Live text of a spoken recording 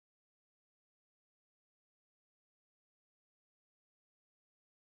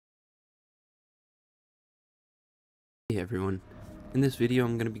Hey everyone, in this video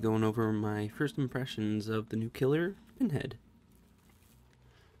I'm going to be going over my first impressions of the new killer, Pinhead.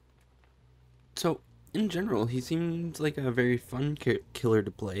 So, in general, he seems like a very fun killer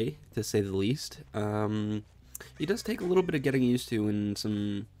to play, to say the least. He does take a little bit of getting used to and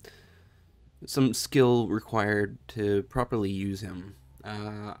some skill required to properly use him.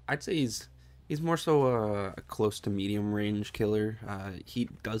 I'd say he's more so a close to medium range killer. He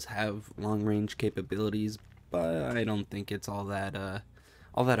does have long range capabilities, but I don't think it's all that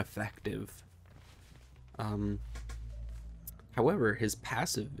effective. However, his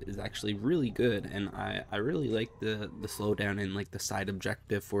passive is actually really good, and I really like the slowdown and like the side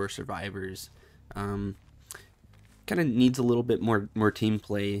objective for survivors. Kind of needs a little bit more team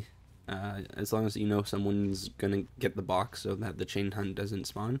play, as long as you know someone's gonna get the box so that the chain hunt doesn't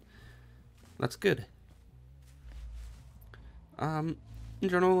spawn. That's good. In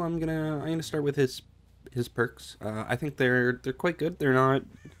general, I'm gonna start with his perks. I think they're quite good. They're not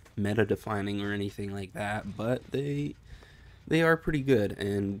meta defining or anything like that, but they are pretty good,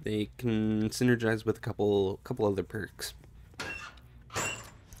 and they can synergize with a couple other perks.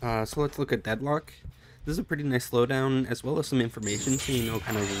 So let's look at Deadlock. This is a pretty nice slowdown, as well as some information, so you know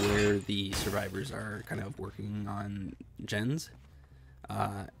kind of where the survivors are kind of working on gens.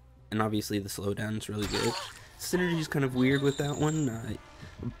 And obviously the slowdown's really good. Synergy's kind of weird with that one.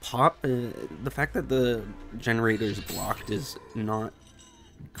 Pop, the fact that the generator's blocked is not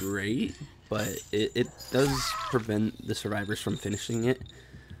great, but it does prevent the survivors from finishing it.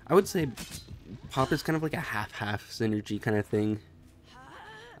 I would say Pop is kind of like a half-half synergy kind of thing.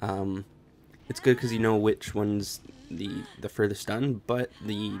 It's good because you know which one's the furthest done, but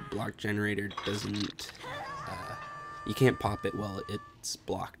the block generator doesn't, you can't pop it while it's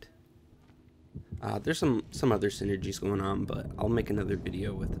blocked. There's some other synergies going on, but I'll make another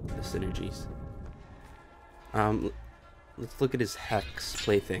video with the synergies. Let's look at his Hex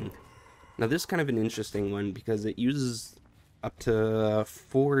plaything. Now this is kind of an interesting one because it uses up to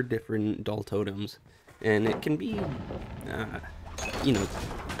 4 different dull totems, and it can be, you know,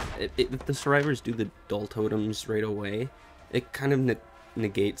 if the survivors do the dull totems right away, it kind of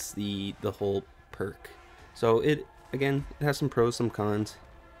negates the whole perk. So it has some pros, some cons.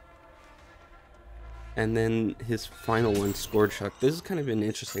 And then his final one, Scourge Hook. This is kind of an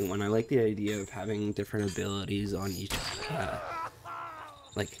interesting one. I like the idea of having different abilities on each.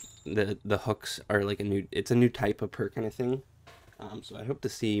 Like the hooks are like it's a new type of perk kind of thing. So I hope to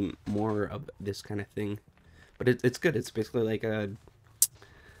see more of this kind of thing. But it's good. It's basically like a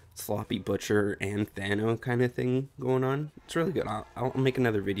Sloppy Butcher and Thano kind of thing going on. It's really good. I'll make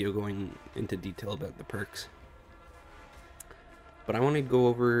another video going into detail about the perks. But I want to go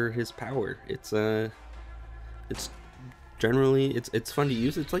over his power. It's generally fun to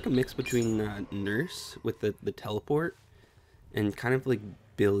use. It's like a mix between Nurse with the teleport and kind of like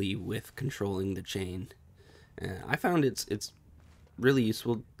Billy with controlling the chain. I found it's really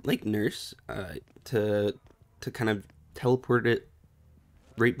useful, like Nurse, to kind of teleport it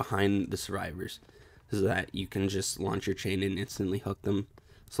right behind the survivors, so that you can just launch your chain and instantly hook them,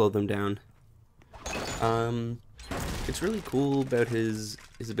 slow them down. It's really cool about his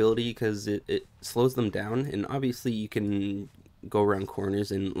ability because it slows them down, and obviously you can go around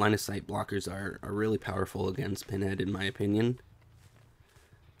corners, and line of sight blockers are really powerful against Pinhead in my opinion.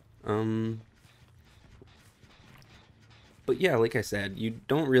 But yeah, like I said, you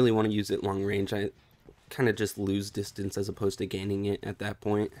don't really want to use it long range. I kind of just lose distance as opposed to gaining it at that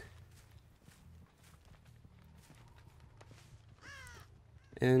point.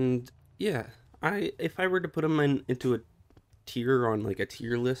 And yeah, if I were to put him into a tier on like a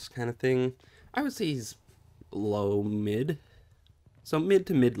tier list kind of thing, I would say he's low mid. So mid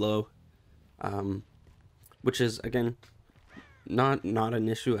to mid low. Which is again not an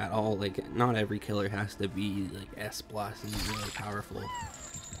issue at all. Like not every killer has to be like S+ and really powerful.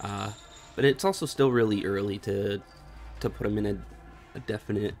 But it's also still really early to put him in a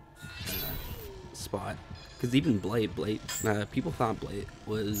definite spot. Because even Blight, people thought Blight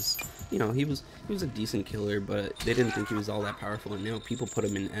was, you know, he was a decent killer, but they didn't think he was all that powerful. And now people put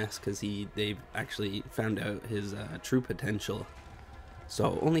him in S because they've actually found out his true potential.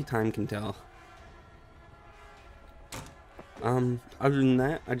 So only time can tell. Other than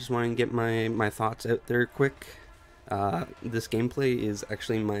that, I just want to get my thoughts out there quick. This gameplay is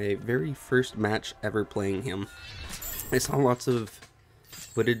actually my very first match ever playing him. I saw lots of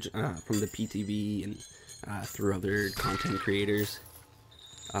footage from the PTV and through other content creators.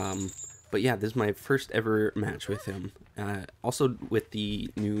 But yeah, this is my first ever match with him. Also with the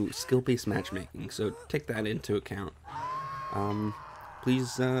new skill-based matchmaking, so take that into account.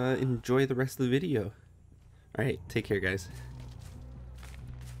 Please enjoy the rest of the video. All right, take care, guys.